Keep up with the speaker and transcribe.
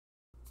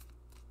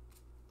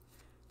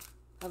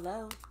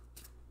Hello,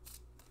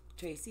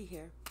 Tracy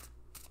here,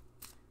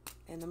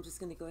 and I'm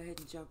just going to go ahead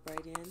and jump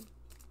right in.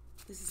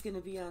 This is going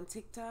to be on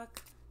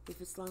TikTok.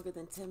 If it's longer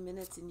than 10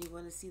 minutes and you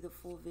want to see the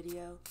full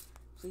video,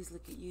 please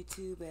look at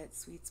YouTube at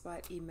Sweet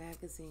Spot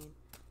eMagazine.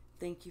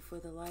 Thank you for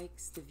the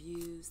likes, the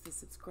views, the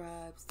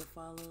subscribes, the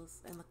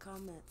follows, and the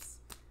comments.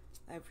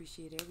 I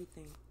appreciate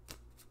everything.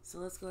 So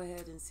let's go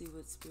ahead and see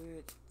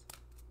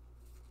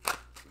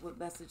what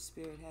message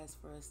Spirit has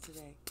for us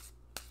today.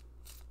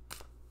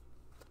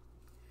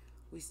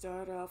 We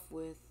start off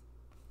with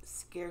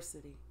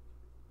scarcity.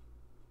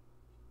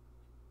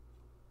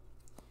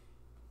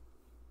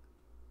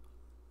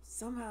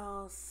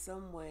 Somehow,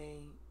 some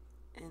way,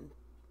 and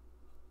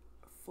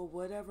for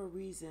whatever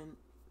reason,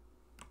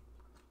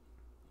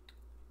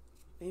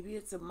 maybe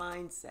it's a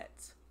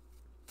mindset,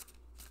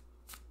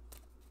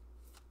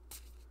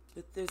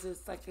 but there's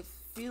this like a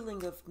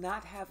feeling of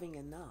not having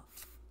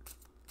enough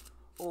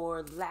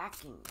or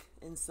lacking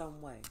in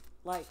some way,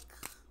 like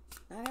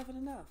not having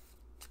enough.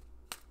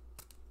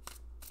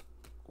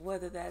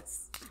 Whether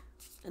that's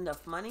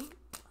enough money,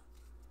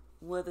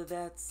 whether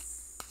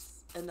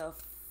that's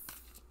enough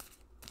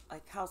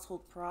like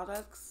household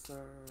products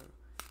or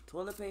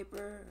toilet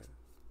paper,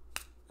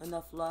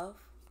 enough love,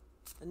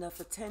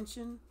 enough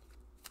attention.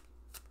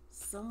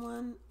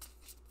 Someone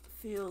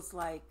feels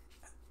like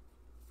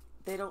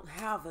they don't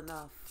have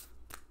enough.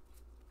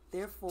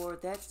 Therefore,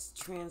 that's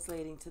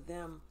translating to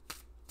them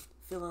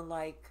feeling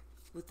like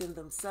within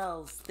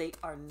themselves they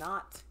are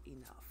not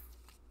enough.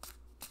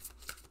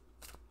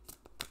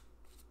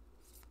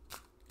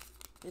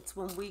 It's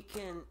when we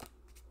can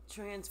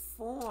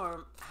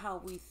transform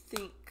how we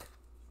think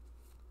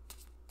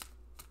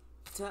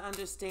to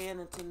understand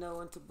and to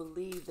know and to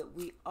believe that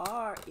we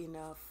are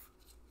enough.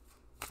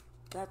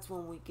 That's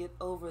when we get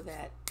over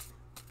that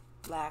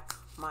lack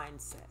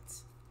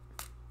mindset.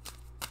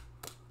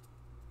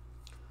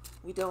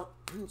 We don't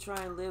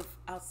try and live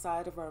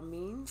outside of our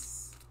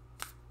means,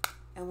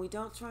 and we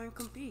don't try and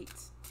compete.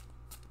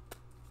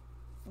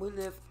 We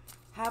live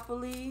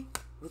happily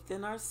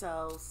within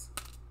ourselves,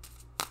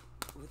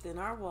 within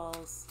our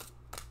walls,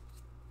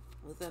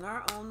 within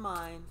our own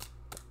mind,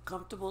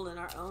 comfortable in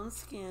our own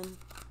skin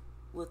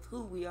with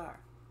who we are.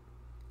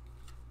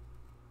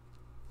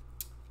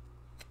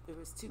 There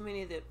was too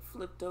many that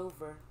flipped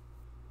over.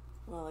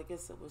 Well, I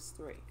guess it was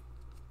 3. I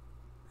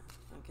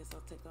guess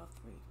I'll take off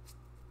 3.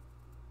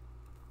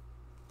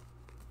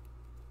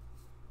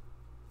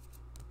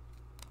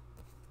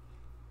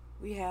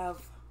 We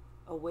have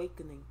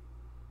awakening.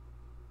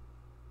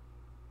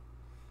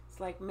 It's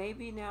like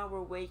maybe now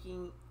we're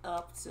waking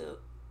up to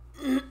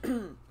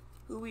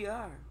who we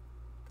are,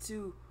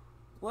 to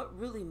what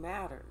really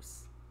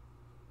matters.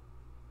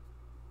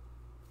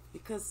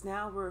 Because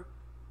now we're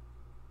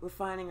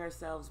finding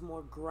ourselves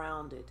more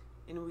grounded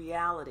in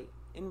reality.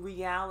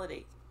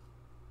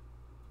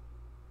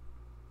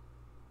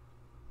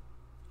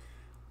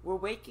 We're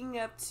waking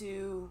up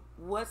to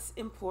what's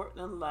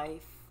important in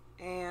life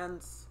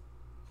and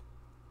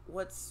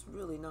what's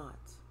really not.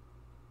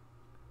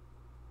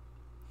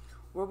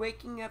 We're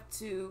waking up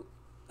to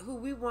who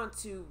we want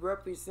to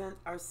represent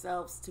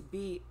ourselves to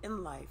be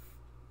in life.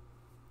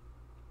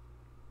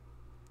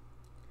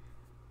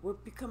 We're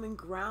becoming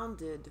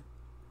grounded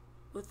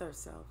with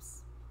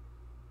ourselves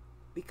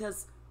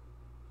because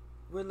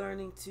we're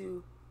learning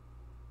to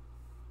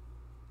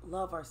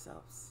love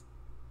ourselves.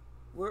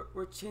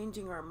 We're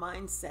changing our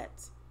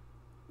mindset.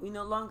 We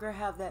no longer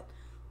have that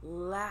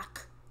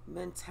lack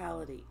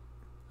mentality.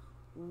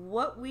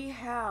 What we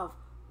have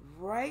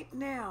right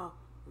now,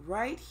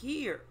 right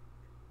here,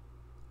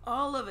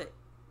 all of it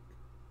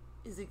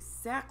is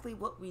exactly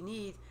what we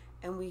need,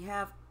 and we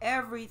have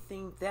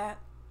everything that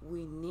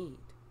we need.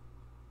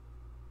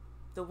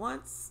 The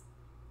wants,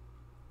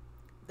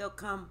 they'll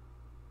come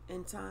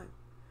in time.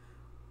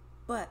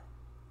 But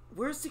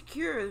we're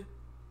secure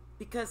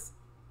because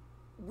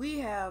we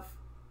have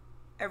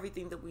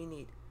everything that we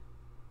need,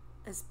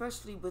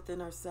 especially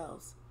within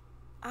ourselves.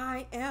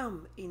 I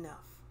am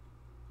enough.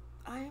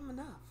 I am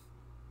enough.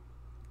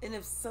 And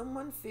if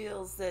someone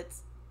feels that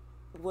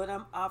what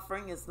I'm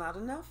offering is not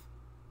enough,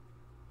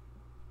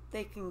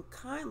 they can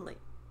kindly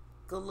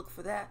go look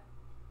for that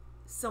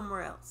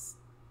somewhere else.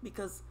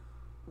 Because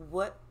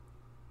what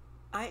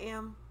I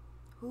am,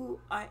 who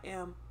I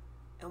am,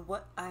 and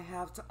what I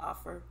have to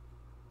offer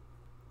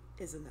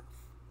is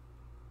enough.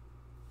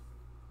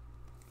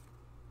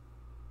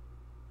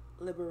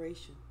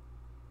 Liberation.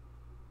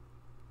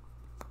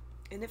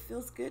 And it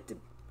feels good to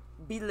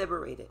be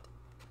liberated.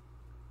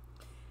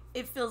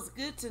 It feels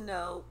good to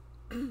know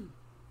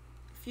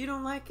if you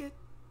don't like it,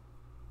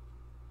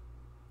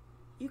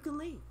 you can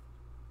leave.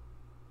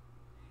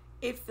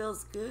 It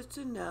feels good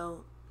to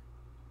know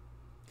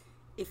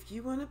if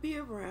you want to be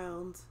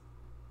around,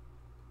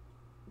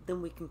 then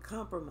we can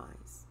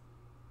compromise.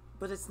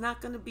 But it's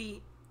not going to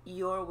be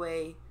your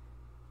way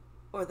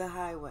or the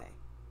highway,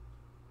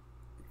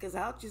 because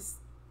I'll just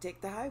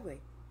take the highway.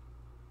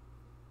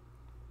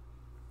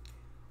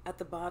 At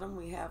the bottom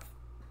we have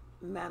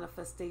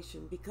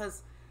manifestation,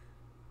 because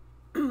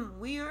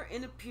we are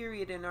in a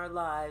period in our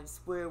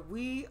lives where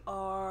we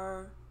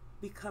are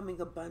becoming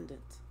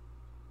abundant.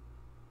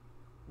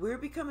 We're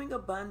becoming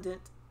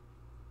abundant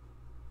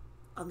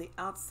on the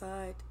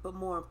outside, but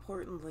more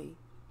importantly,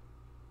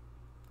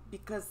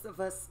 because of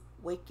us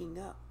waking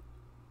up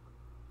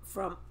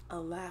from a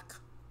lack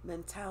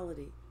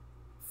mentality,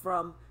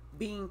 from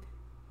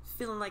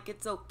feeling like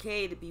it's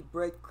okay to be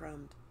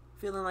breadcrumbed,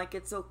 feeling like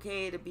it's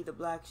okay to be the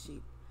black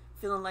sheep,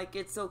 feeling like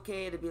it's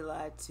okay to be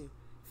lied to,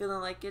 feeling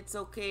like it's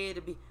okay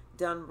to be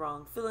done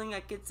wrong, feeling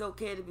like it's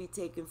okay to be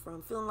taken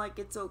from, feeling like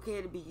it's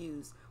okay to be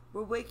used.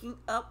 We're waking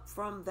up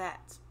from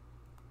that.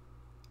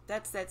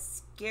 That's that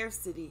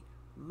scarcity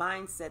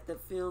mindset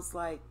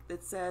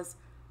that says,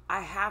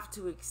 I have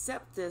to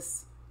accept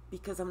this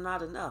because I'm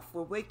not enough.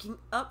 We're waking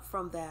up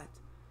from that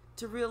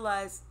to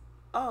realize,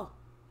 oh,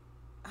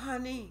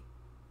 honey,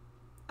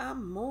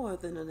 I'm more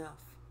than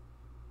enough.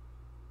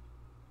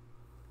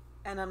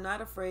 And I'm not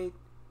afraid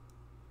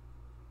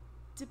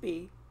to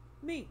be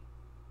me.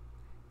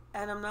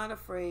 And I'm not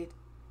afraid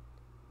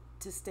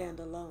to stand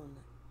alone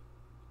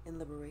in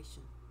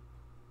liberation.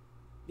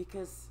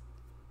 Because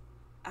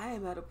I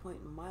am at a point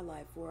in my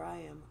life where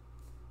I am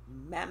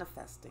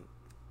manifesting.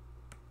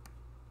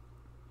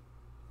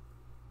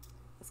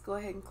 Let's go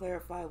ahead and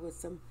clarify with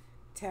some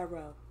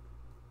tarot.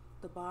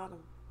 The bottom,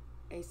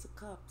 Ace of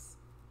Cups.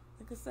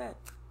 Like I said,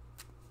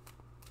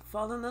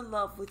 falling in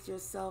love with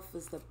yourself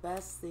is the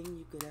best thing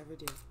you could ever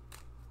do.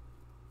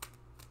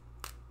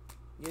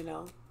 You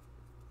know,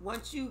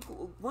 once you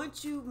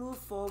move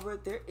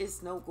forward, there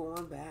is no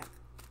going back.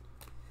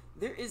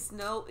 There is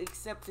no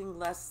accepting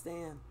less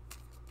than.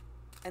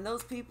 And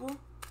those people,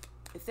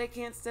 if they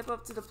can't step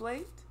up to the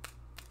plate,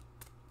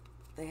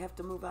 they have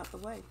to move out the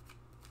way.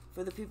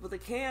 For the people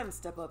that can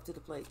step up to the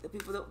plate, the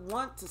people that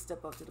want to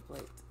step up to the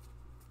plate.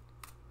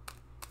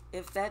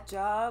 If that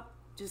job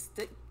just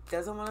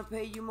doesn't want to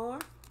pay you more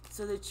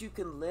so that you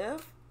can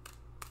live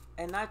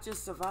and not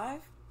just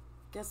survive,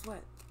 guess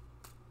what?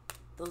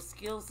 Those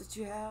skills that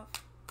you have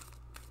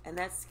and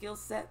that skill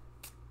set,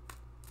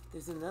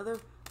 there's another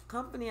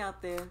company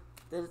out there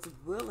that is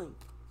willing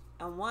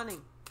and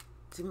wanting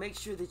to make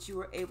sure that you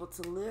are able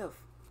to live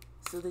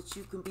so that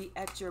you can be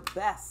at your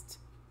best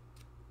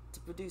to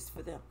produce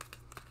for them.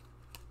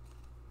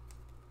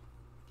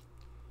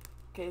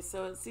 Okay,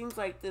 so it seems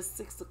like this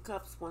Six of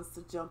Cups wants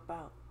to jump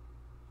out.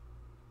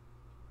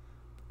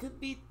 Could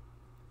be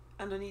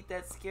underneath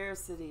that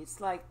scarcity.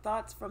 It's like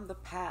thoughts from the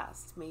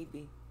past,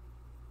 maybe.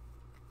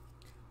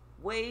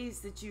 Ways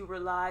that you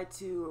relied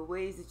to or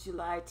ways that you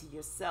lied to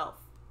yourself.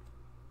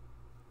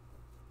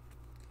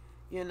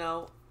 You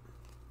know,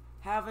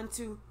 having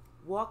to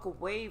walk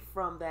away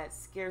from that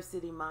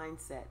scarcity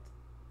mindset.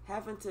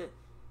 Having to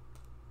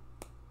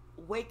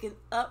waken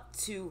up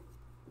to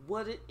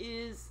what it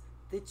is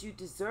that you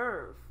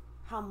deserve,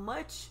 how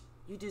much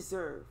you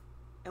deserve,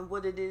 and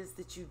what it is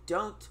that you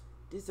don't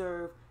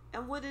deserve,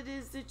 and what it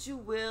is that you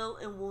will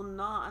and will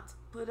not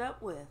put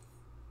up with.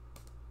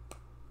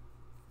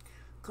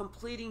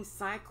 Completing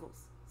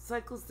cycles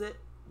that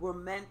were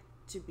meant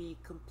to be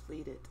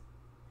completed,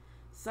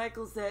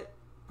 cycles that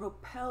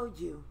propel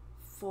you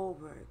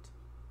forward,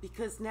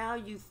 because now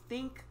you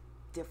think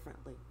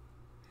differently,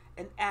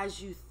 and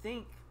as you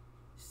think,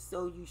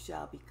 so you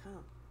shall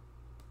become.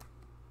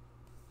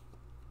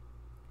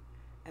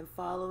 And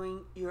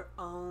following your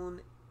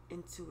own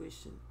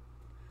intuition,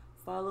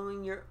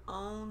 following your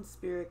own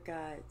spirit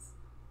guides,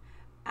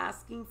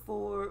 asking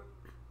for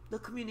the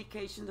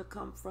communication to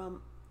come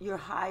from your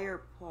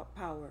higher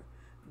power,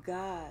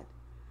 God,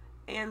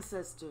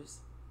 ancestors,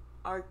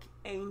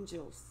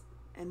 archangels,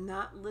 and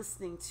not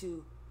listening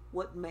to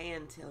what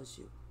man tells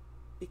you.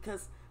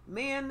 Because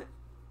man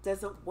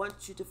doesn't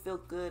want you to feel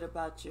good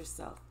about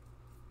yourself.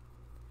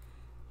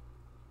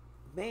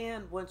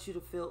 Man wants you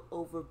to feel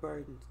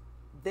overburdened.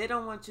 They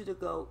don't want you to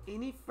go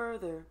any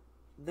further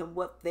than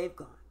what they've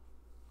gone.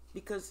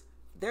 Because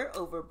they're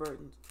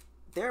overburdened.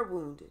 They're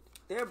wounded.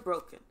 They're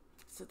broken.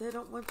 So they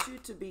don't want you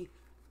to be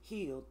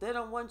healed. They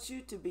don't want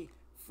you to be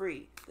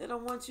free. They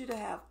don't want you to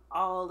have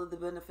all of the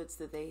benefits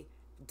that they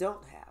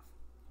don't have.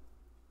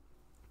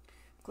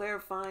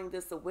 Clarifying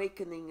this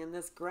awakening and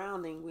this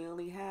grounding, we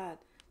only had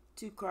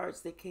two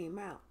cards that came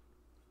out.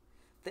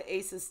 The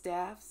Ace of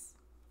Staffs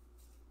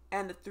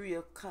and the Three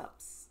of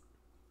Cups.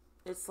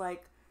 It's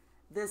like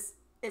this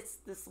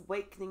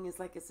awakening is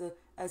like it's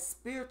a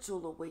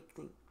spiritual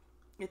awakening.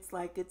 It's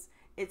like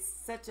it's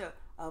such a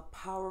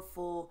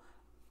powerful,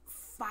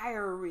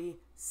 fiery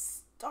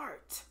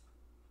start.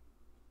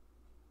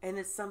 And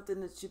it's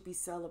something that should be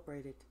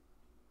celebrated.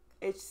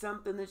 It's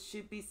something that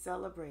should be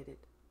celebrated.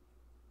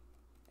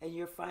 And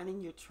you're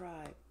finding your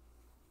tribe.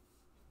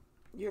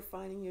 You're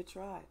finding your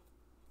tribe.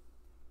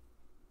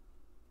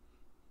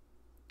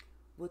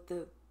 With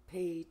the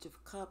Page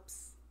of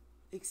Cups,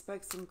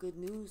 expect some good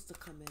news to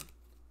come in.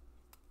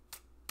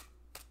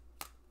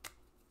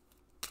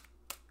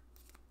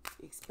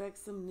 Expect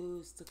some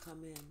news to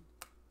come in.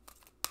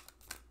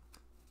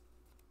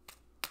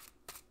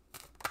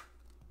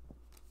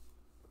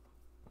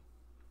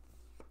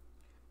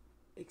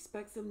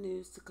 Expect some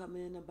news to come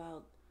in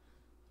about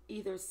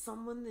either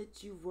someone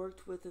that you've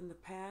worked with in the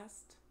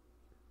past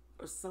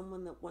or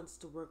someone that wants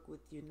to work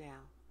with you now.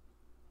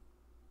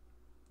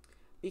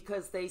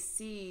 Because they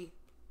see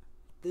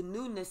the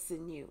newness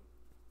in you.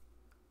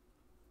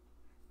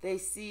 They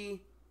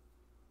see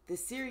the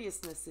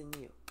seriousness in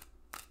you.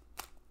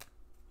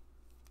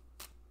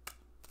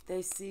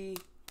 They see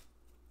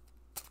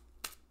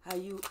how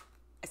you,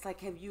 it's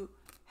like you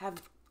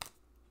have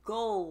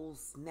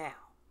goals now.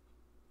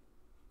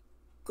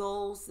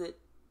 Goals that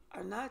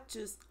are not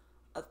just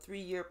a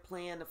 3-year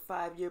plan, a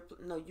 5-year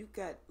plan. No, you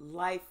got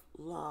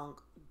lifelong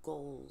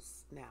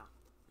goals now.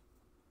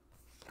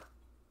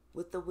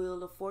 With the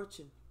Wheel of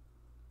Fortune,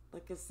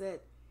 like I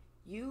said,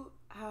 you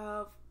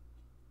have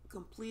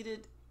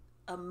completed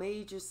a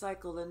major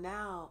cycle, and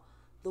now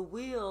the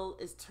wheel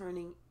is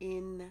turning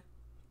in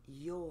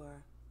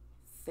your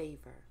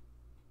favor.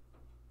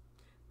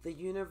 The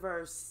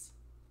universe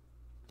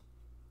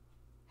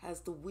has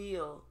the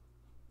wheel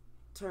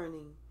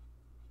turning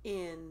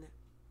in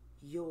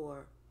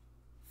your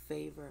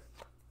favor.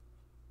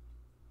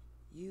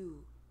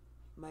 You,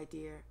 my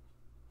dear,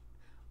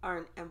 are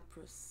an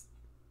empress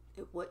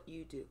at what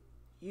you do.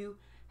 You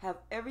have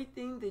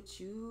everything that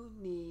you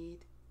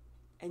need,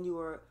 and you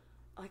are,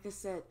 like I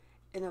said,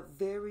 in a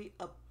very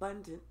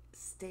abundant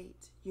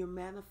state. You're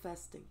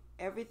manifesting.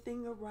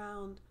 Everything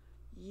around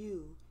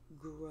you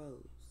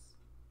grows.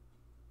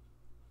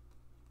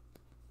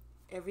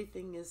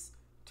 Everything is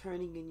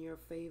turning in your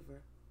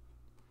favor.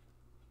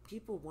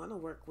 People want to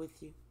work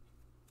with you.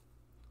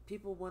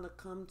 People want to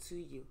come to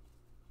you.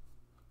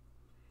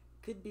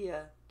 Could be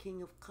a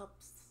King of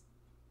Cups.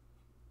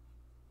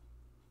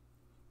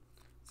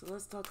 So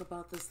let's talk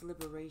about this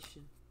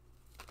liberation.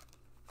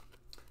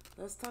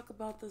 Let's talk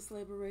about this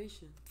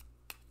liberation.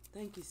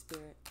 Thank you,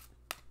 Spirit.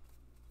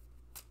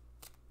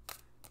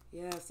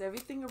 Yes,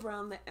 everything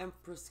around the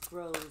Empress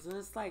grows. And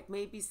it's like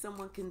maybe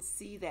someone can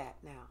see that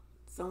now.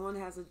 Someone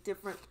has a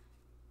different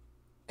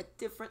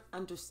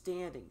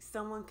understanding.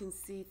 Someone can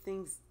see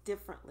things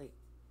differently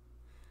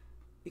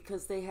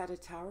because they had a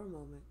tower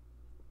moment.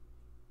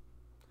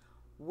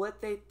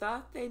 What they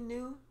thought they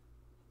knew,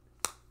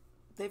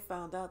 they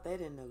found out they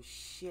didn't know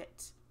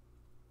shit.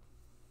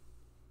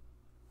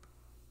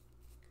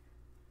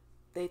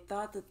 They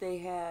thought that they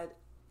had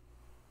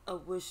a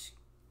wish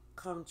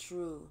come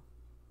true,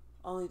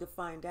 only to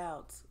find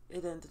out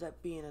it ended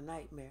up being a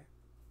nightmare.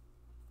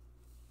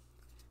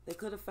 They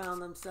could have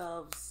found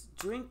themselves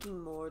drinking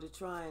more to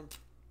try and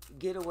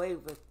get away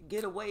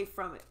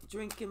from it.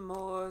 Drinking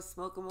more,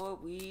 smoking more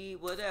weed,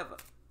 whatever.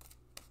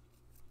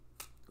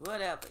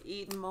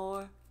 Eating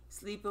more,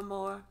 sleeping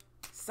more.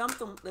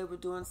 Something, they were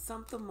doing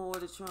something more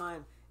to try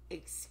and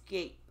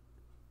escape.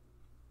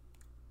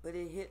 But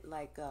it hit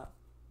like a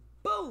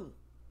boom.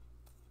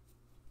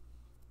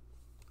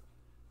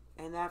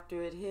 And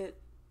after it hit,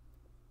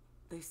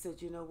 they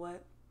said, you know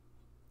what?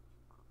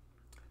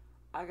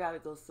 I got to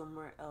go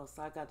somewhere else.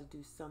 I got to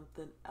do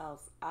something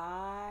else.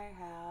 I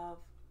have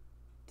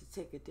to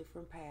take a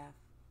different path.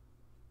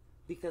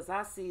 Because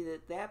I see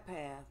that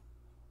path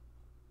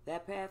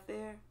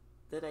there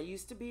that I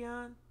used to be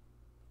on,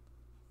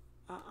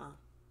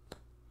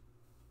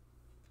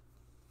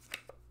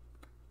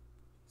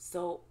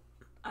 So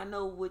I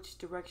know which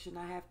direction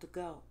I have to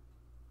go.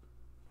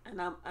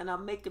 And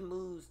I'm making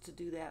moves to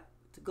do that,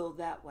 to go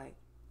that way.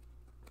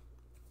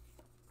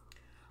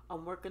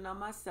 I'm working on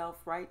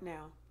myself right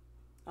now.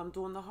 I'm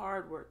doing the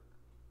hard work.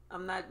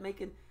 I'm not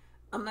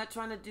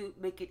trying to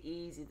make it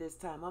easy this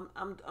time.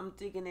 I'm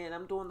digging in.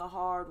 I'm doing the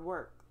hard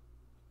work.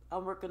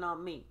 I'm working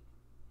on me.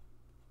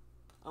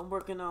 I'm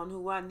working on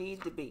who I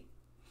need to be.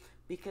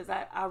 Because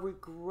I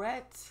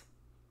regret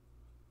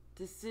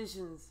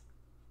decisions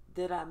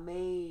that I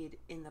made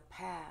in the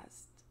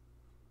past.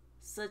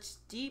 Such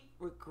deep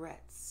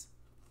regrets.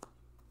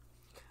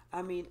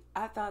 I mean,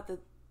 I thought that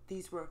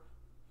these were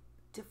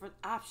different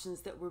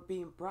options that were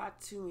being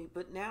brought to me,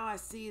 but now I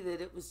see that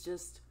it was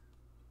just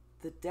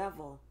the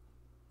devil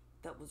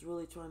that was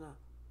really trying to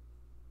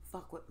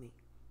fuck with me.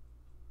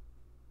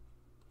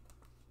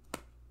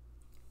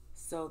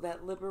 So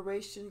that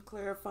liberation,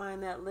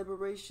 clarifying that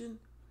liberation,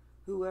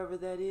 whoever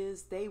that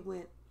is, they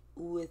went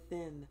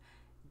within,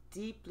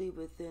 deeply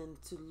within,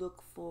 to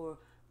look for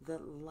the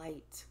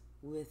light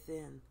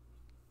within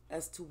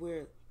as to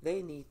where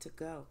they need to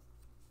go.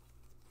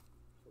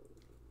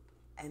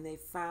 And they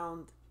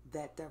found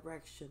that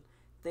direction.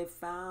 They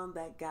found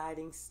that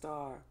guiding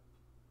star.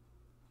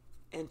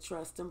 And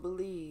trust and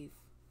believe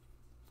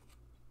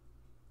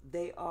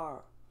they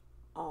are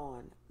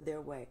on their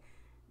way.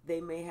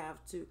 They may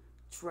have to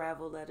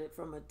travel at it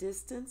from a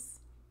distance,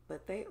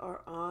 but they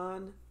are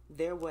on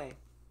their way.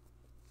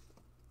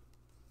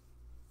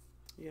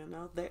 You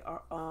know, they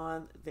are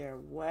on their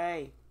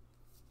way.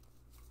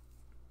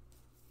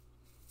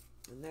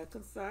 And they're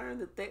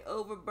concerned that they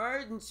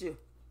overburdened you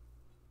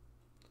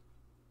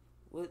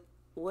with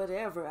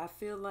whatever. I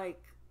feel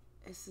like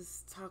this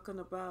is talking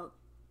about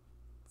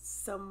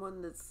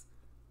someone that's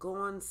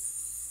going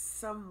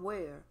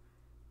somewhere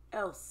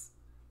else.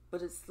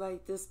 But it's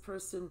like this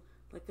person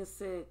Like I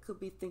said, could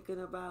be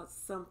thinking about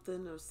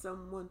something or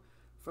someone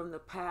from the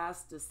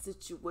past, a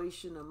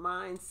situation, a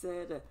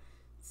mindset, or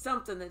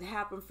something that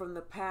happened from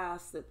the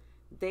past that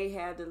they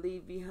had to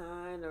leave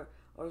behind, or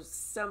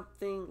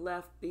something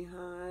left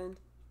behind,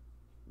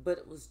 but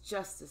it was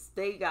justice.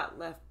 They got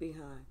left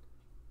behind,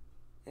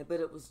 but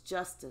it was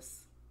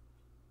justice.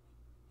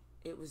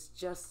 It was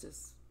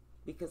justice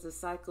because the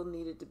cycle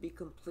needed to be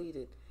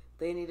completed.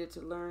 They needed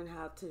to learn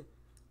how to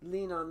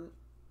lean on,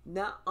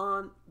 not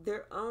on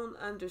their own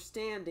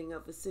understanding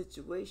of a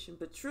situation,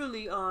 but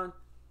truly on,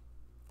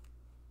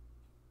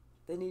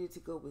 they needed to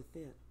go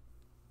within.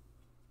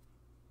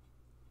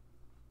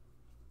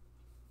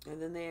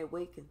 And then they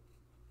awakened.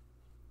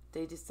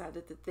 They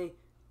decided that they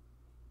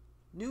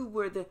knew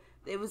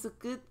it was a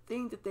good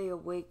thing that they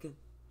awakened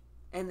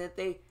and that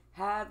they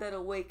had that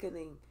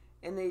awakening,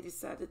 and they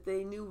decided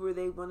they knew who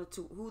they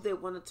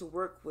wanted to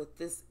work with,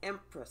 this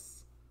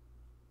Empress.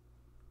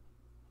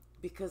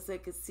 Because they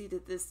could see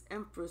that this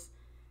Empress,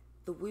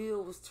 the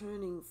wheel was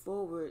turning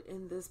forward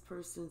in this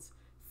person's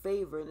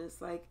favor. And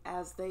it's like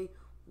as they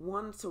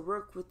wanted to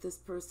work with this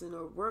person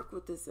or work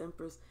with this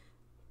Empress,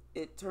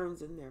 it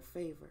turns in their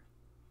favor.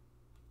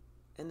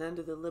 And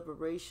under the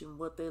liberation,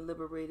 what they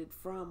liberated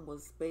from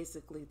was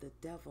basically the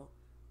devil.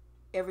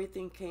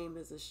 Everything came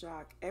as a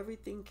shock.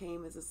 Everything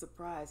came as a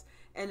surprise.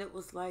 And it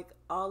was like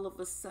all of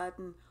a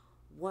sudden,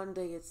 one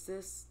day it's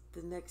this,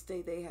 the next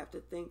day they have to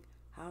think,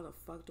 how the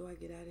fuck do I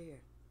get out of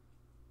here?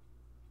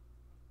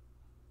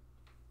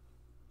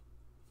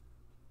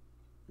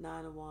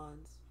 9 of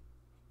Wands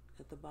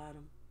at the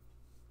bottom.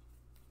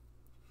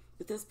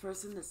 But this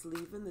person that's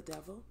leaving, the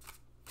devil,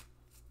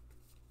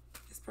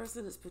 this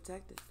person is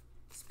protected,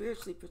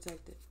 spiritually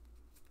protected.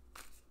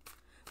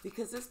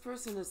 Because this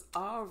person has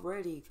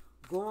already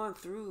gone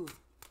through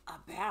a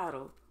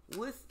battle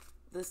with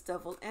this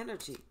devil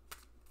energy.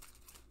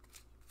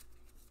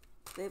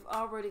 They've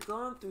already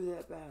gone through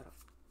that battle.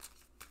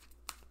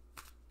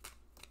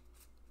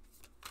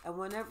 And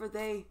whenever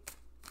they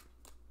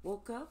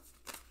woke up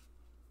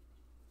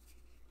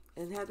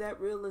and had that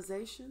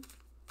realization,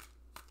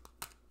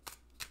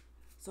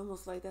 it's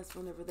almost like that's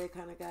whenever they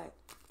kind of got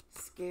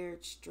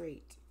scared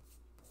straight.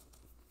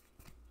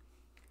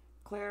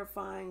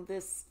 Clarifying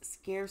this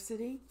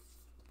scarcity.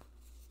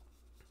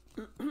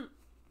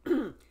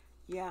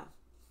 Yeah.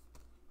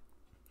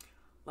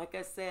 Like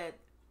I said,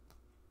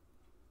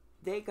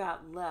 they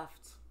got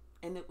left,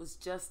 and it was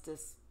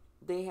justice.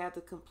 They had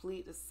to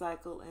complete a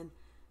cycle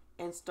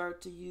and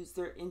start to use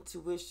their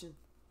intuition.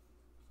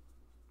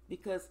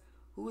 Because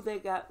who they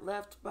got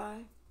left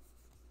by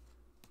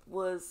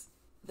was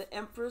the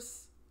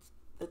Empress,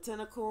 the Ten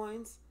of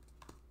Coins,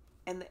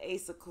 and the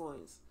Ace of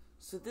Coins.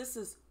 So this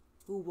is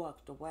who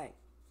walked away.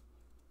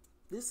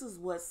 This is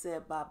what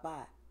said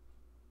bye-bye.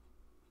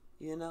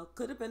 You know,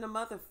 could have been a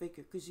mother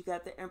figure because you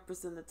got the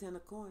Empress and the Ten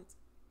of Coins.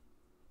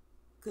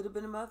 Could have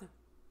been a mother.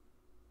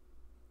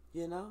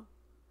 You know?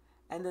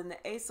 And then the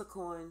Ace of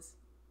Coins,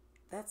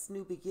 that's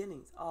new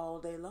beginnings all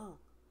day long.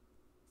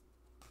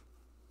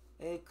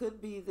 It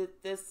could be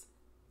that this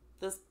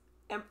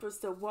Empress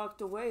that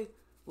walked away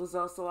was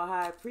also a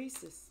high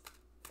priestess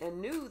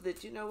and knew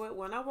that, you know what,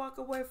 when I walk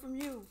away from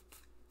you,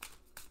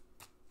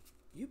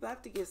 you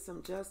about to get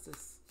some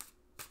justice.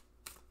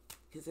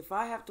 Because if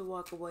I have to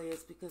walk away,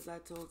 it's because I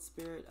told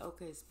Spirit,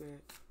 okay,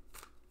 Spirit,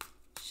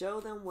 show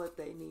them what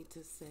they need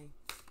to say.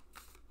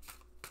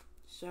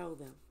 Show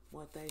them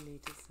what they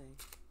need to say.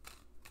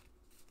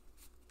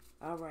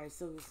 All right,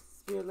 so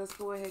Spirit, let's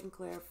go ahead and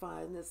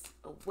clarify in this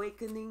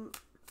awakening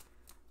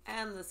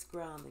and this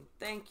grounding.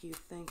 Thank you,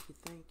 thank you,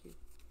 thank you.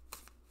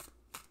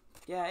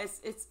 Yeah,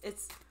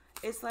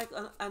 it's like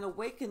an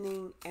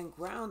awakening and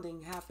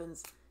grounding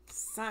happens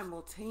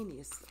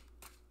simultaneously.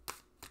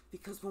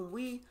 Because when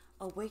we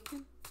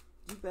awaken,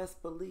 you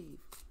best believe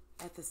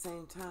at the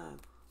same time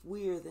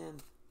we are then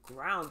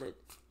grounded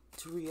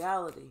to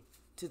reality,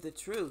 to the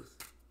truth,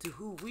 to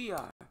who we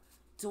are,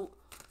 to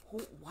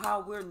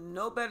how we're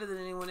no better than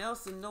anyone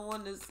else and no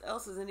one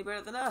else is any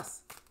better than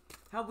us.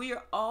 How we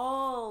are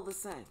all the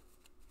same.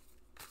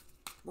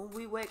 When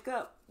we wake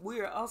up,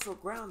 we are also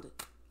grounded.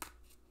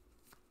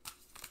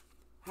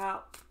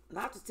 How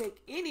not to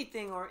take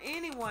anything or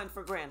anyone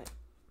for granted.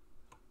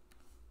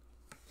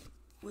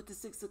 With the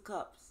Six of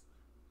Cups.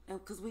 And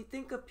because we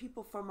think of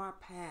people from our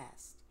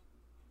past.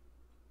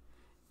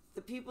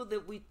 The people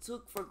that we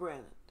took for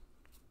granted.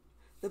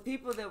 The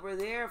people that were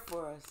there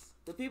for us.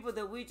 The people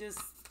that we just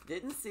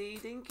didn't see,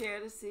 didn't care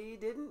to see,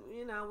 didn't,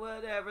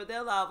 whatever.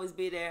 They'll always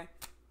be there.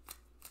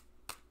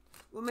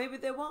 Well, maybe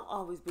they won't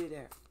always be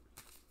there.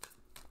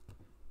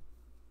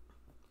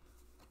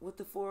 With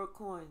the Four of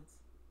Coins.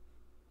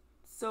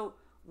 So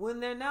when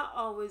they're not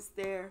always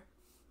there,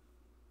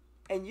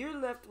 and you're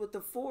left with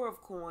the Four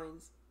of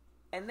Coins,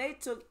 and they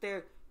took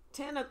their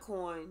Ten of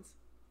Coins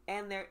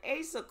and their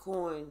Ace of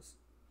Coins,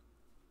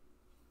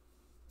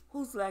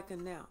 who's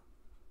lacking now?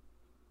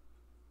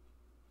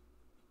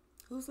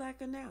 Who's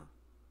lacking now?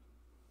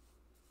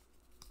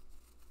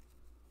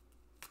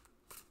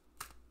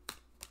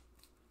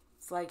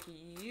 It's like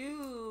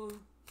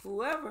you,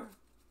 whoever,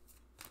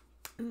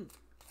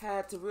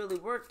 had to really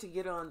work to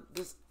get on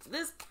this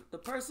the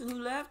person who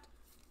left,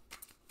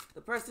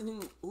 the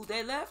person who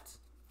they left,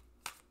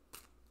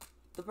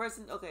 the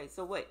person, okay,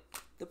 so wait,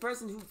 the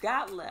person who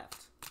got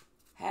left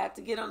had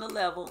to get on the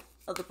level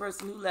of the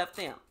person who left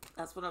them.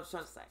 That's what I was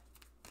trying to say.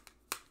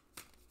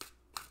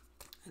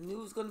 I knew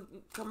it was going to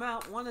come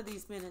out one of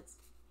these minutes.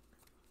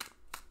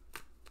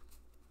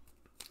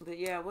 But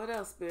yeah, what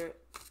else, Spirit?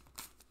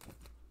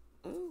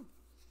 Ooh.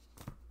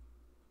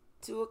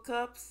 2 of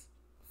Cups,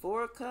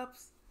 4 of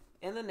Cups,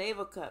 and the Knave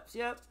of Cups.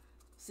 Yep.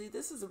 See,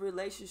 this is a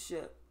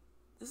relationship.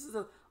 This is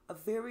a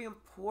very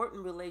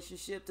important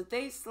relationship that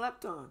they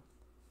slept on.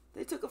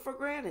 They took it for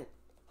granted.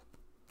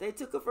 They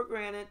took it for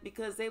granted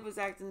because they was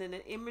acting in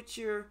an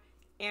immature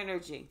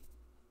energy.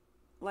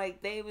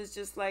 Like they was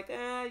just like,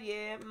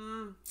 yeah,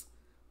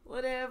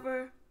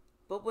 whatever.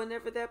 But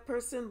whenever that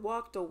person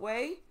walked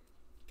away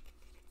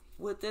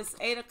with this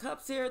 8 of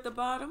Cups here at the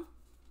bottom,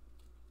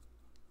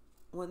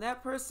 when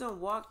that person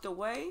walked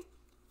away,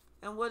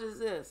 and what is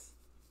this?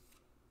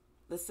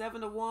 The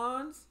 7 of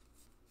Wands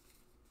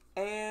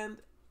and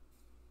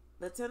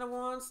the 10 of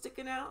Wands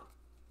sticking out.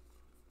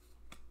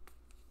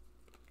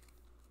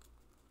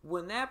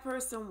 When that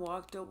person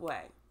walked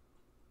away,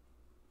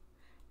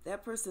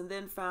 that person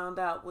then found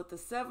out with the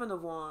 7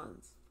 of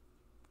Wands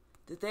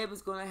that they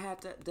was going to have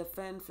to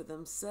defend for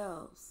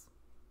themselves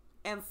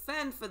and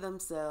fend for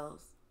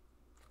themselves,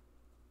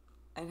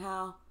 and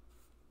how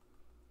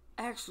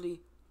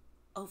actually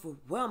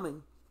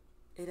overwhelming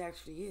it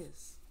actually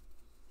is.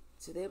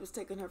 So they was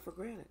taking her for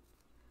granted.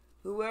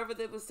 Whoever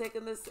that was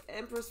taking this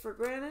Empress for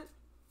granted,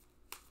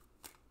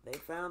 they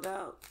found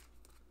out.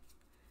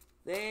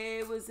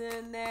 They was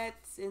in that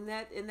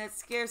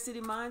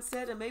scarcity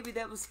mindset, and maybe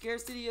that was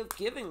scarcity of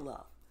giving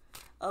love,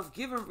 of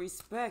giving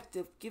respect,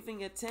 of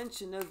giving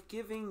attention, of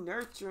giving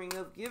nurturing,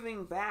 of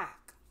giving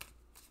back,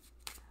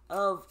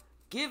 of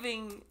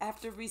giving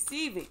after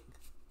receiving.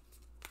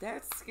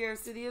 That's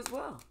scarcity as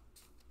well.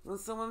 When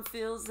someone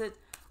feels that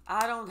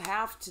I don't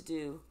have to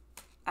do,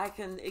 I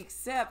can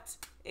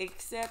accept,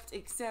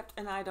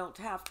 and I don't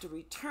have to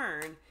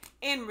return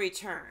in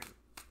return.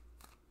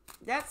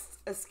 That's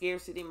a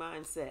scarcity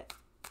mindset.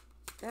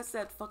 That's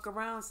that fuck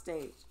around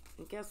stage.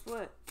 And guess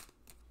what?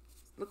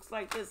 Looks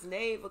like this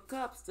Knave of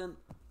Cups done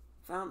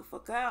found the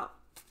fuck out.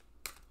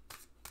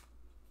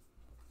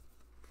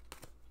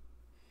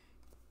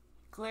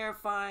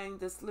 Clarifying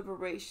this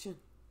liberation,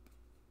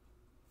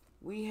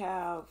 we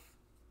have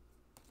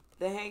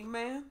the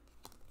Hangman,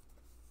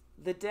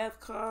 the Death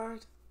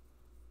card,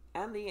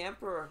 and the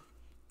Emperor.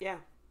 Yeah.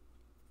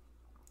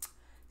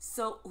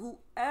 So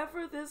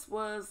whoever this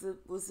was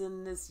that was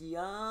in this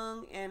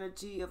young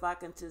energy of I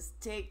can just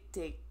take,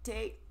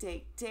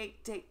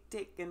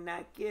 and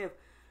not give,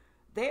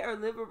 they are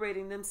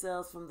liberating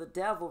themselves from the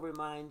devil,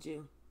 remind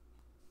you.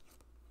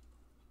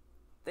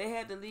 They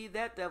had to leave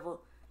that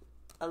devil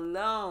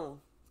alone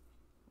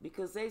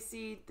because they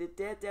see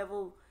that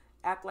devil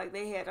act like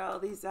they had all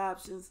these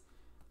options.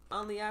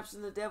 Only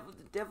option the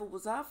devil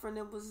was offering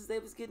them was they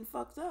was getting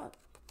fucked up.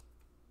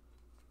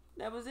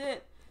 That was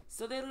it.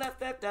 So they left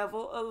that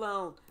devil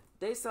alone.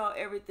 They saw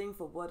everything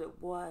for what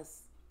it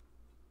was.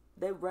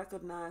 They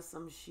recognized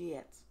some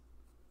shit.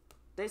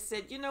 They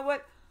said, you know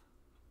what?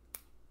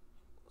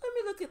 Let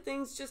me look at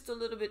things just a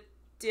little bit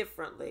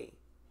differently.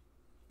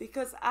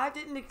 Because I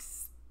didn't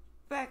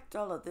expect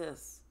all of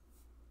this.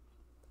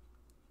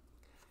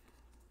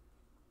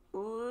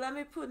 Let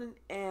me put an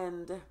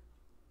end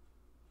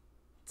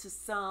to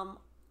some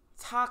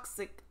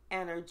toxic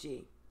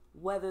energy.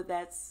 Whether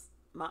that's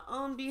my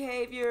own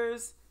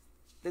behaviors,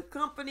 the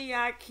company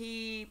I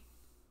keep,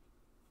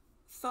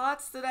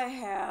 thoughts that I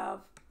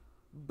have,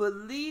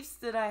 beliefs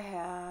that I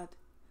had.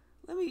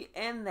 Let me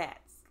end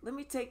that. Let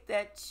me take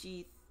that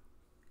sheath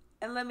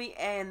and let me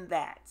end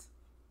that.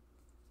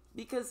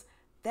 Because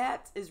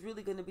that is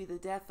really going to be the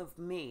death of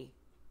me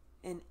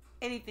and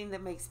anything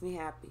that makes me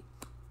happy.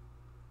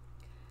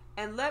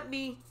 And let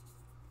me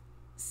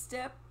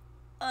step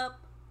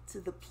up to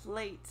the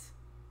plate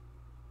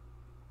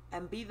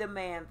and be the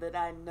man that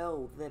I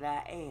know that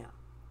I am.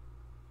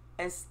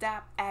 And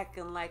stop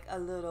acting like a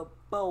little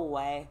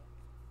boy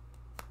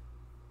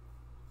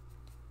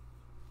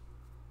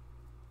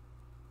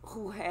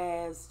who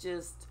has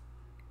just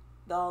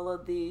all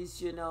of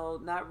these,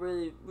 not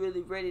really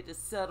ready to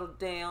settle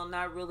down,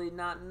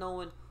 not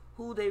knowing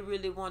who they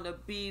really want to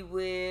be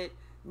with,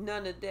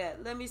 none of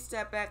that. Let me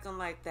stop acting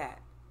like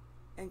that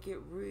and get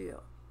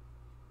real.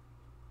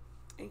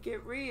 And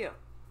get real.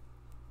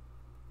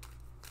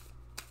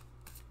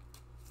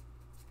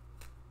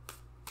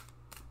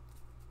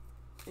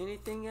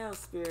 Anything else,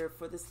 Spirit,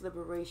 for this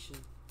liberation?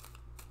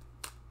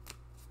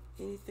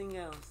 Anything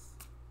else?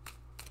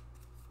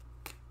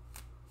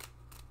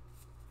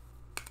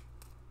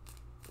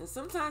 And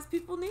sometimes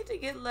people need to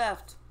get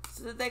left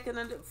so that they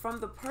can, from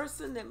the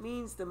person that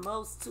means the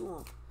most to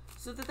them,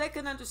 so that they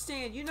can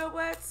understand, you know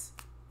what?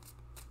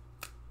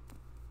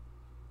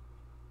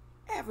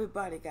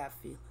 Everybody got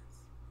feelings.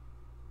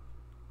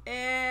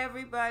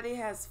 Everybody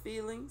has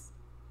feelings.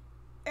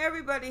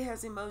 Everybody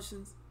has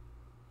emotions.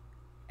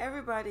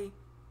 Everybody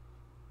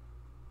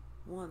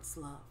wants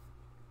love.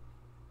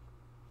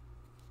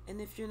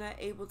 And if you're not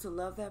able to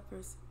love that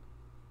person,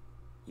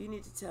 you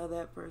need to tell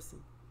that person.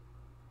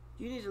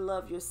 You need to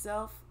love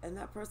yourself and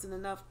that person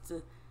enough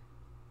to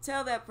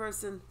tell that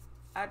person,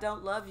 I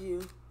don't love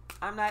you.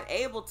 I'm not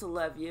able to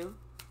love you.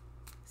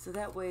 So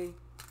that way,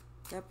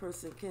 that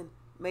person can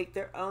make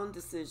their own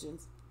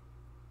decisions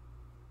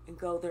and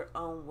go their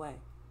own way,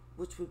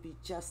 which would be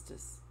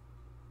justice,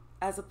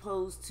 as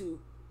opposed to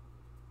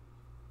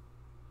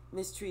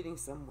mistreating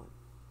someone,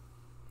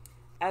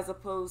 as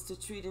opposed to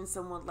treating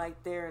someone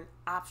like they're an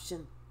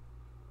option,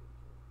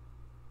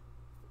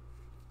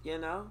 you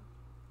know,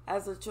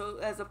 as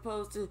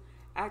opposed to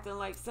acting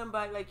like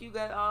somebody, like you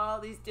got all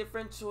these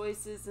different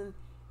choices and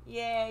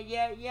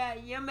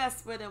you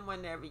mess with them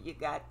whenever you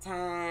got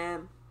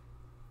time,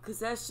 because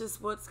that's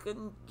just what's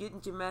getting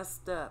you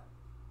messed up.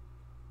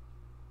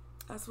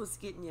 That's what's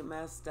getting you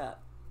messed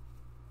up.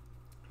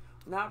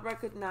 Not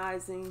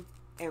recognizing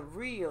and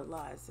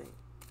realizing.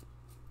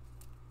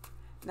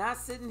 Not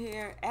sitting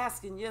here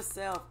asking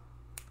yourself,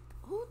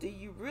 who do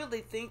you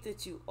really think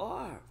that you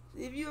are?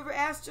 Have you ever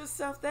asked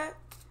yourself that?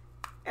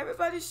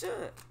 Everybody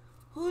should.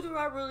 Who do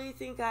I really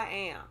think I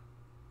am?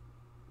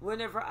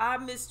 Whenever I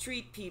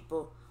mistreat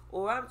people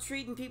or I'm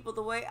treating people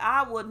the way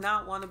I would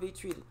not want to be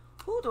treated,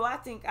 who do I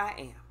think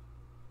I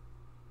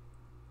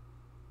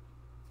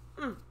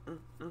am?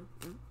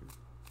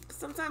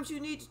 Sometimes you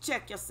need to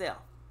check yourself.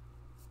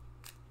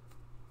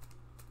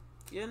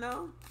 You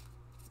know?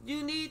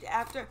 You need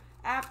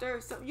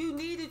you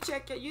need to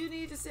check it. You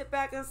need to sit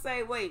back and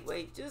say, wait,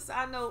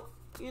 I know,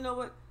 you know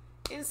what?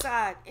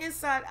 Inside,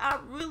 I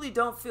really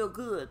don't feel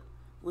good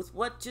with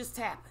what just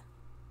happened.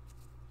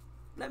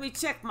 Let me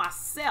check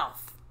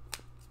myself.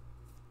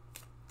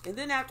 And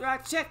then after I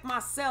check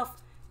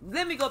myself,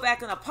 let me go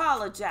back and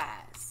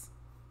apologize.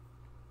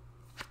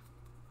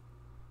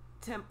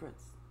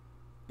 Temperance.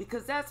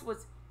 Because that's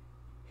what's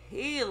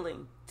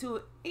healing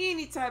to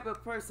any type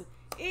of person,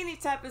 any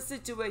type of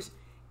situation,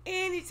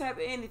 any type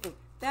of anything.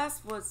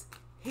 That's what's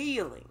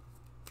healing.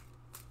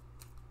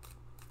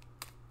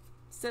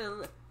 Instead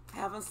of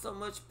having so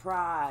much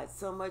pride,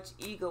 so much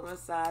ego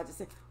inside to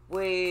say,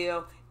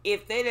 well,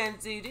 if they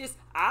didn't do this,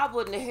 I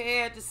wouldn't have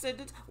had to say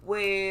this.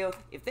 Well,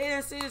 if they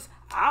didn't say this,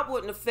 I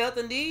wouldn't have felt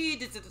the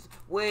need to.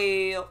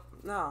 Well,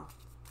 no.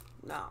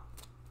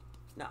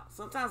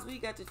 Sometimes we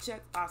got to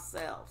check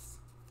ourselves.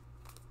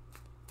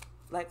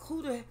 Like,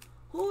 who the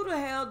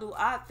hell do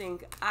I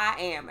think I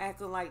am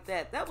acting like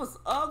that? That was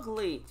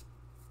ugly.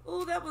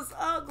 Ooh, that was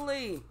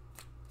ugly.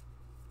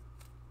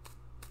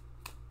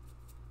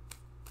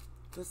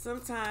 But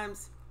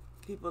sometimes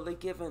people are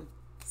given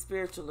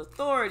spiritual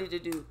authority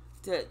to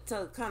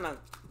kind of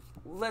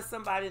let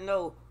somebody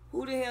know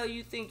who the hell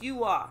you think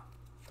you are.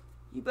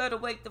 You better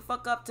wake the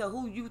fuck up to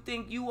who you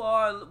think you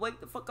are. Wake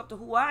the fuck up to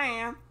who I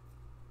am.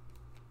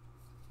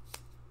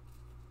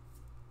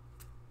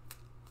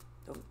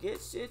 Don't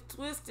get shit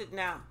twisted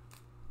now.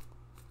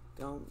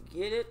 Don't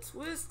get it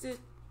twisted.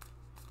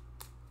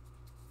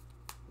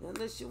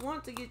 Unless you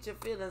want to get your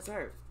feelings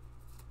hurt.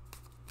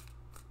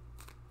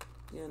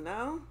 You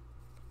know?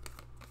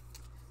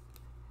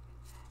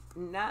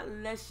 Not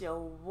unless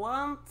you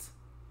want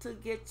to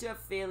get your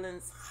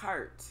feelings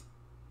hurt.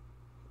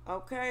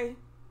 Okay?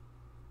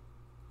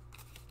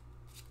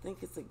 Think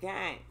it's a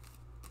game.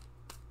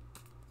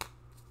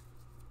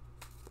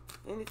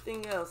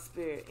 Anything else,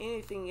 Spirit?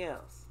 Anything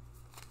else?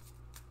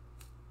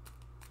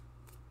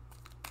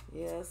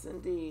 Yes,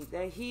 indeed.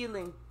 That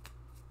healing.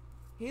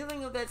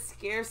 Healing of that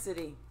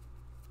scarcity.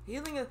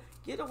 Healing of,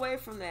 get away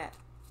from that.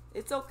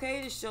 It's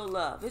okay to show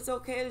love. It's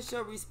okay to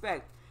show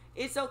respect.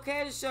 It's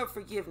okay to show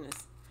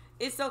forgiveness.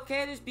 It's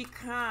okay to be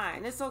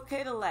kind. It's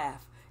okay to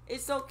laugh.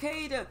 It's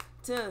okay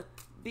to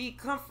be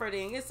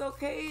comforting. It's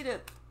okay to,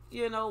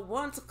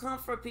 want to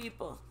comfort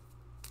people.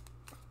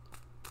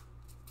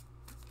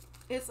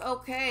 It's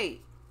okay.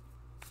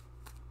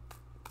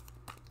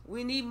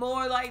 We need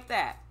more like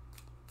that.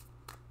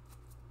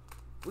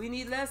 We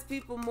need less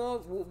people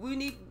we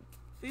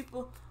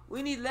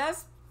need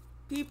less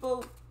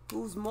people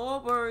who's more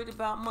worried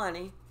about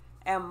money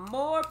and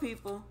more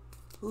people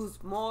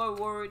who's more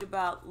worried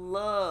about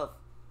love.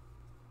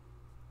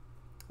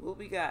 What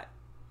we got?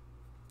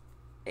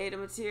 8 of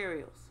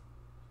materials.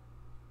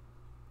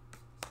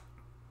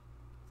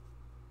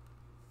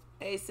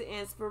 Ace of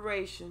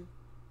inspiration.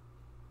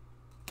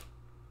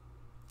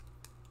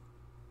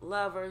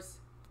 Lovers.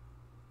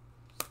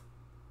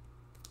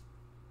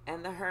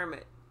 And the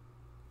hermit.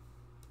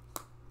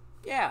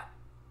 Yeah.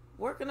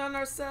 Working on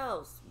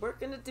ourselves.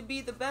 Working to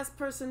be the best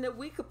person that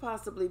we could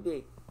possibly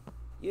be.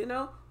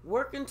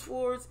 Working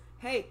towards,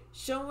 hey,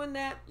 showing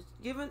that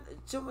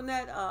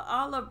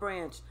olive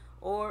branch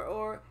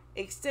or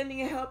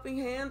extending a helping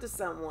hand to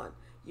someone,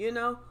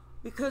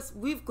 because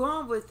we've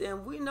gone with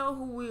them. We know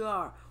who we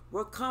are.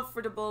 We're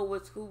comfortable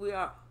with who we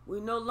are. We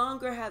no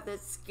longer have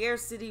that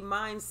scarcity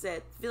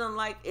mindset, feeling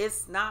like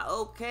it's not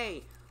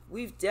okay.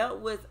 We've dealt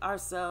with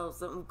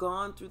ourselves and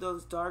gone through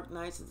those dark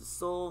nights of the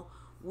soul.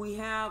 We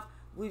have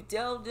We've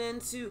delved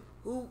into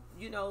who,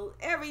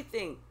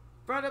 everything.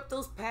 Brought up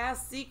those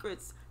past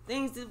secrets,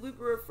 things that we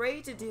were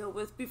afraid to deal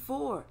with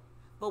before.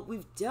 But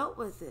we've dealt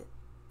with it.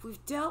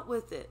 We've dealt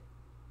with it.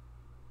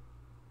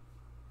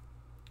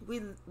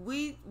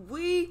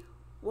 We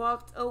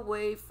walked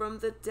away from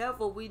the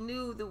devil. We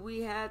knew that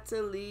we had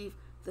to leave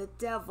the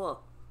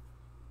devil.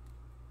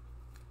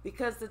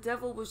 Because the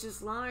devil was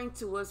just lying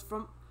to us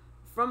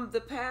from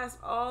the past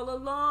all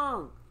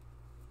along.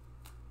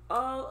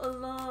 All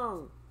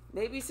along.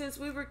 Maybe since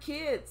we were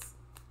kids.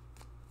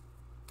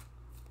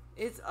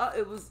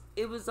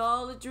 It was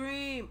all a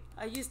dream.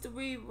 I used to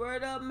read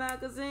Word Up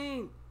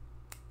magazine.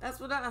 That's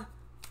what it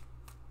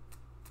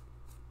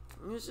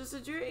was just a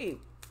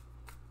dream.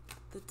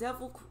 The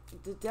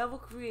devil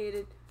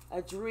created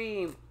a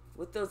dream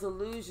with those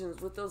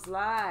illusions, with those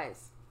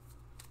lies.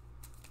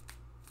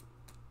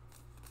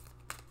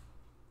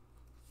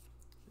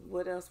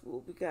 What else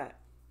will we got?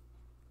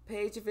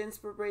 Page of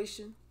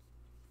inspiration,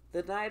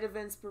 the night of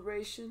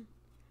inspiration,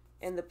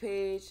 and the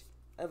page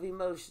of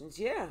emotions.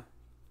 Yeah.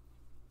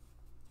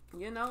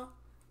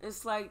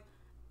 It's like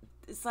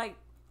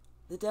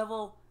the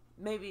devil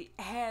maybe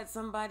had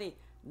somebody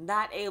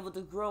not able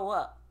to grow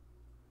up,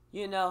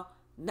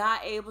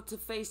 not able to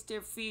face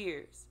their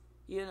fears,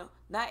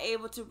 not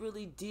able to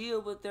really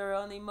deal with their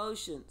own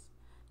emotions,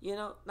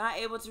 not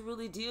able to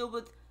really deal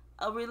with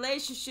a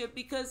relationship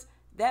because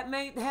that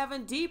meant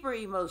having deeper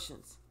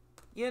emotions,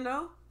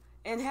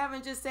 and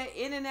having just that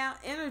in and out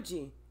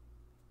energy.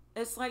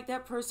 It's like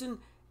that person,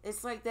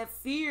 it's like that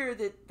fear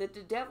that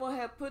the devil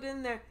had put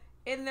in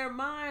their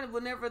mind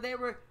whenever they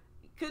were,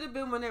 could have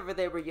been whenever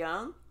they were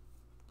young.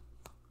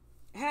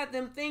 Had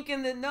them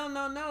thinking that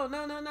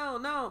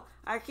no,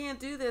 I can't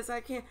do this.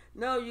 I can't.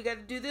 No, you got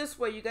to do this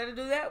way. You got to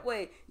do that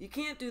way. You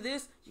can't do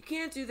this. You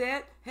can't do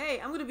that. Hey,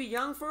 I'm going to be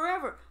young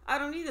forever. I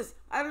don't need this.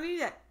 I don't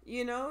need that.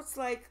 It's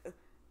like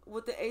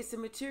with the Ace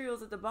of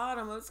Materials at the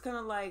bottom, it's kind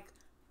of like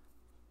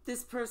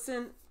this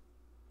person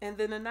and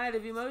then the Knight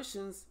of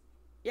Emotions.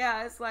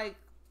 Yeah, it's like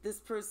this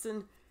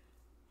person.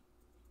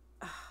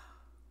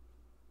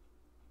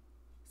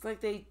 It's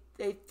like they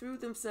threw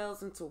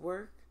themselves into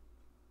work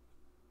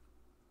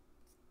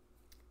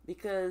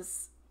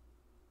because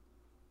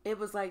it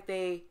was like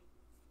they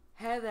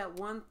had that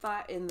one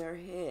thought in their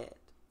head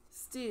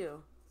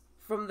still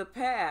from the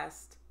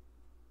past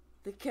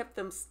that kept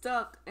them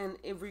stuck and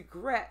in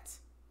regret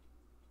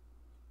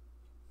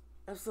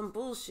of some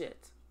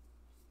bullshit.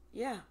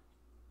 Yeah.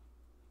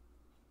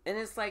 And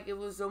it's like it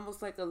was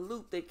almost like a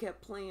loop they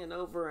kept playing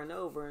over and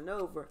over and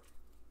over.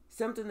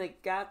 Something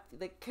that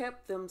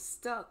kept them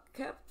stuck.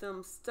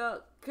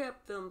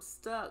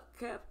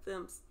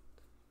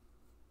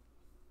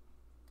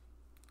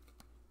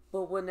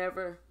 But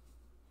whenever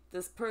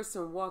this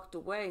person walked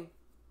away,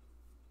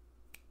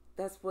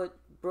 that's what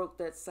broke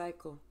that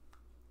cycle.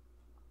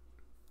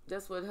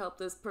 That's what helped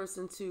this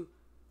person to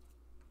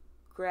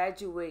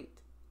graduate,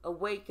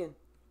 awaken,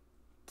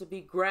 to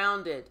be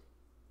grounded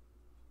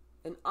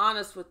and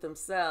honest with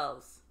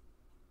themselves.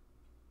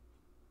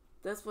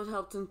 That's what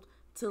helped them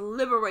to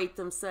liberate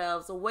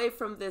themselves away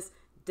from this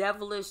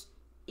devilish,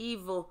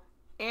 evil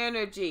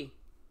energy.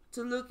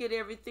 To look at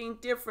everything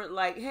different,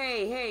 like,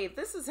 hey,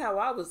 this is how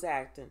I was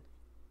acting.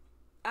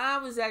 I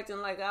was acting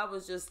like I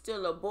was just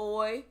still a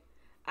boy.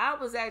 I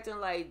was acting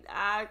like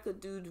I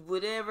could do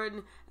whatever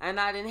and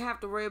I didn't have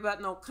to worry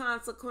about no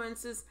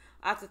consequences.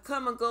 I could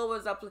come and go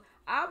as I please.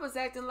 I was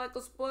acting like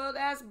a spoiled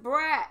ass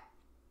brat.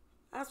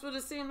 That's what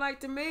it seemed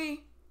like to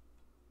me.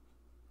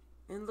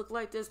 And looked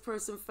like this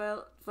person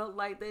felt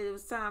like it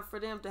was time for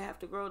them to have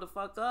to grow the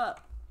fuck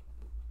up.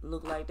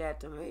 Looked like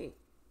that to me.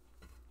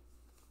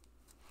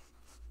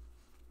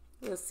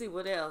 Let's see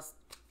what else.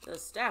 The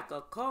stack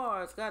of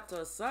cards got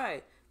to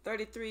say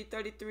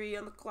 33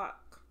 on the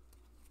clock.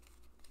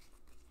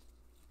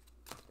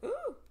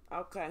 Ooh,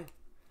 okay.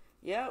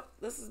 Yep,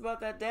 this is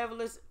about that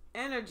devilish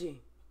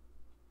energy.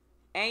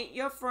 Ain't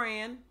your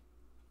friend.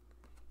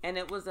 And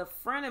it was a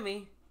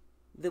frenemy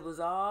that was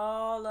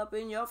all up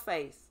in your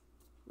face.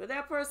 But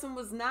that person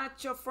was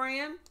not your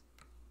friend.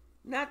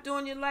 Not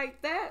doing you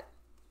like that.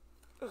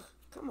 Ugh,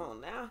 come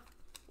on now.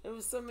 There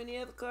was so many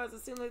other cards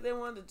that seemed like they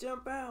wanted to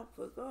jump out.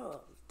 But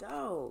oh,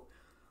 dog.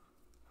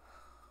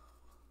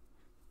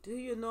 Do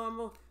your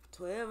normal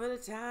 12 at a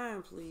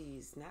time,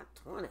 please. Not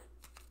 20.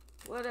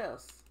 What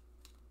else?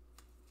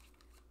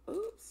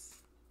 Oops.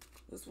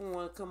 This one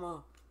want to come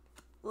off.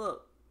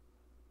 Look.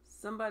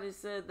 Somebody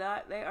said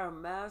that they are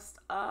messed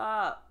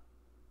up.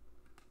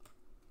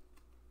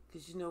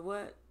 Because you know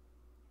what?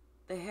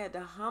 They had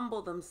to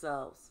humble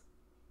themselves.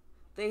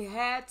 They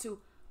had to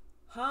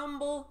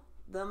humble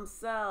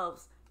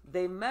themselves.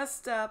 They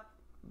messed up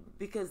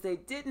because they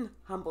didn't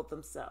humble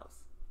themselves.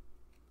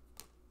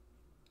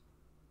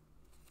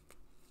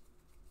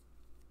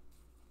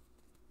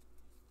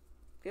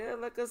 Yeah,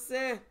 like I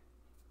said,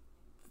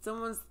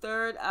 someone's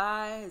third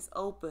eye is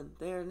open.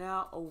 They are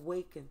now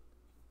awakened.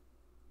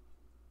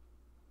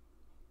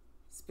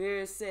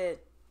 Spirit said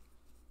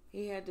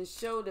he had to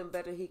show them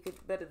better. He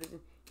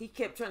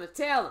kept trying to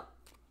tell them.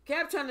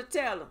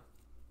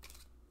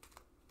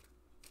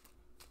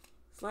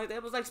 It's like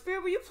that was like,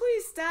 Spirit, will you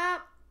please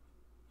stop?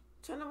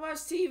 I'm trying to watch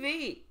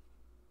TV.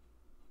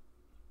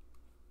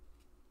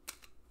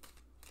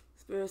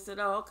 Spirit said,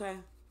 oh, okay.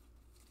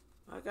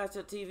 I got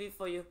your TV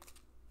for you.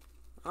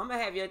 I'm going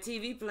to have your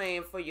TV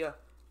playing for you.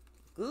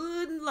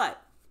 Good light.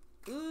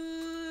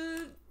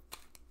 Good.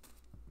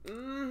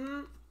 Mm-hmm.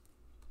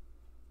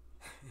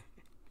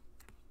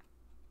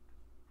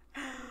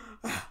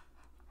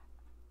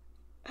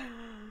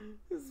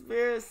 The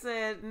Spirit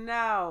said,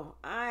 no,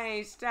 I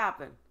ain't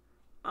stopping.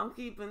 I'm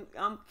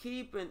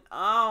keeping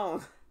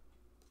on.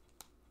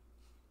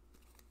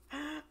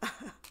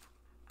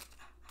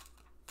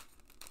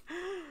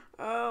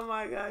 Oh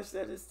my gosh,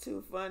 that is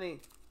too funny.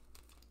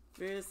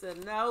 Spirit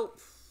said,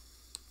 nope,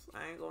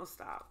 I ain't gonna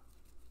stop.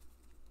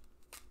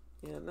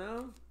 You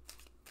know?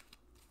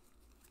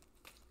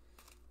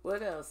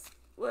 What else?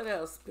 What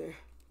else, Spirit?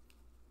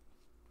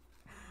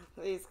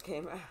 Please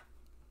came out.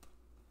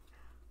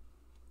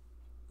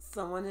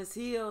 Someone has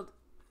healed.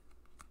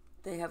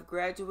 They have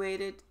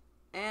graduated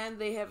and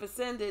they have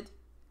ascended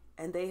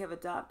and they have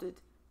adopted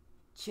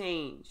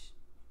change.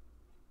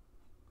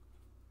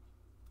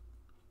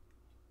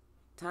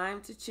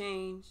 Time to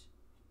change,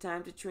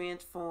 time to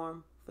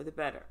transform for the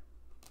better.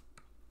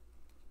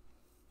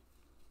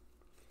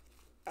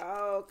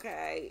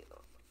 Okay,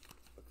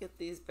 get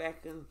these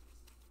back and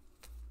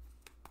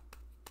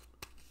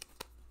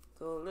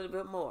go a little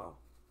bit more.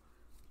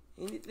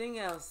 Anything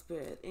else,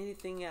 Spirit?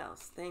 Anything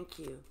else? Thank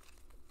you.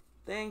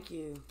 Thank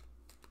you.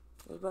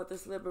 What about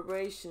this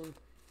liberation?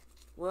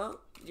 Well,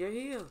 you're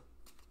healed.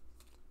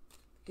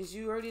 Because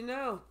you already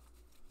know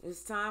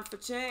it's time for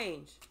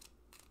change.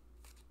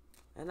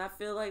 And I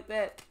feel like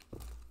that.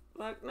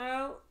 Like,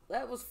 no,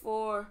 that was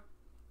for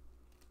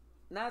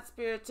not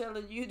Spirit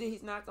telling you that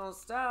he's not going to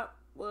stop.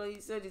 Well, he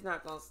said he's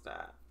not going to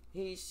stop.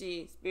 He,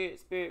 she,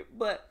 Spirit.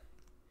 But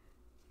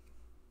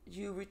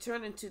you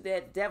return into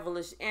that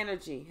devilish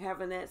energy,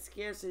 having that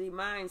scarcity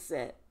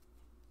mindset.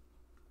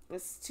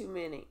 It's too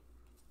many.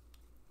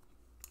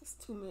 It's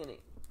too many.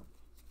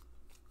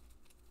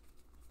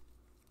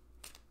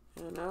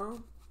 You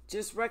know?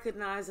 Just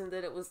recognizing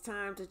that it was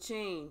time to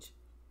change.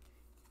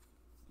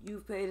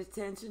 You've paid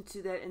attention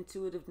to that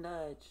intuitive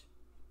nudge.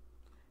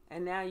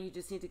 And now you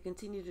just need to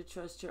continue to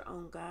trust your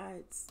own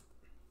guides.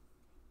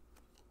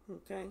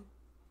 Okay?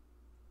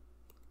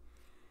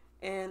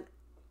 And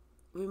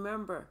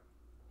remember,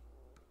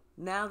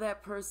 now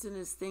that person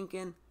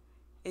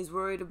is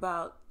worried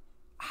about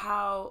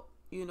how,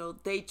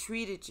 they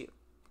treated you.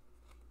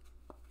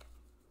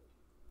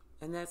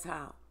 And that's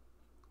how.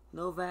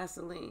 No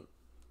Vaseline.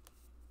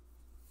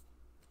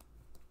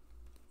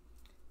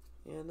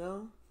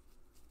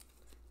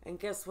 And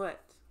guess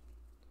what?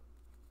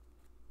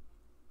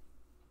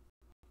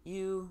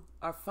 You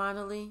are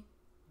finally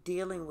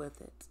dealing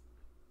with it.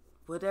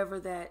 Whatever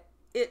that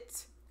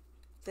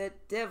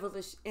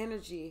devilish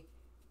energy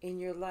in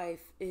your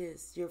life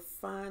is, you're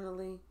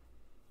finally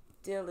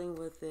dealing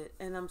with it.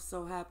 And I'm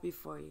so happy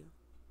for you.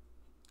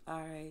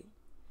 All right.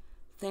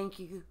 Thank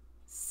you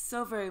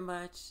so very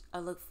much. I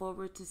look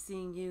forward to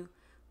seeing you.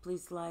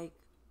 Please like,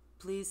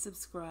 please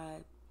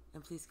subscribe,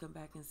 and please come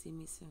back and see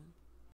me soon.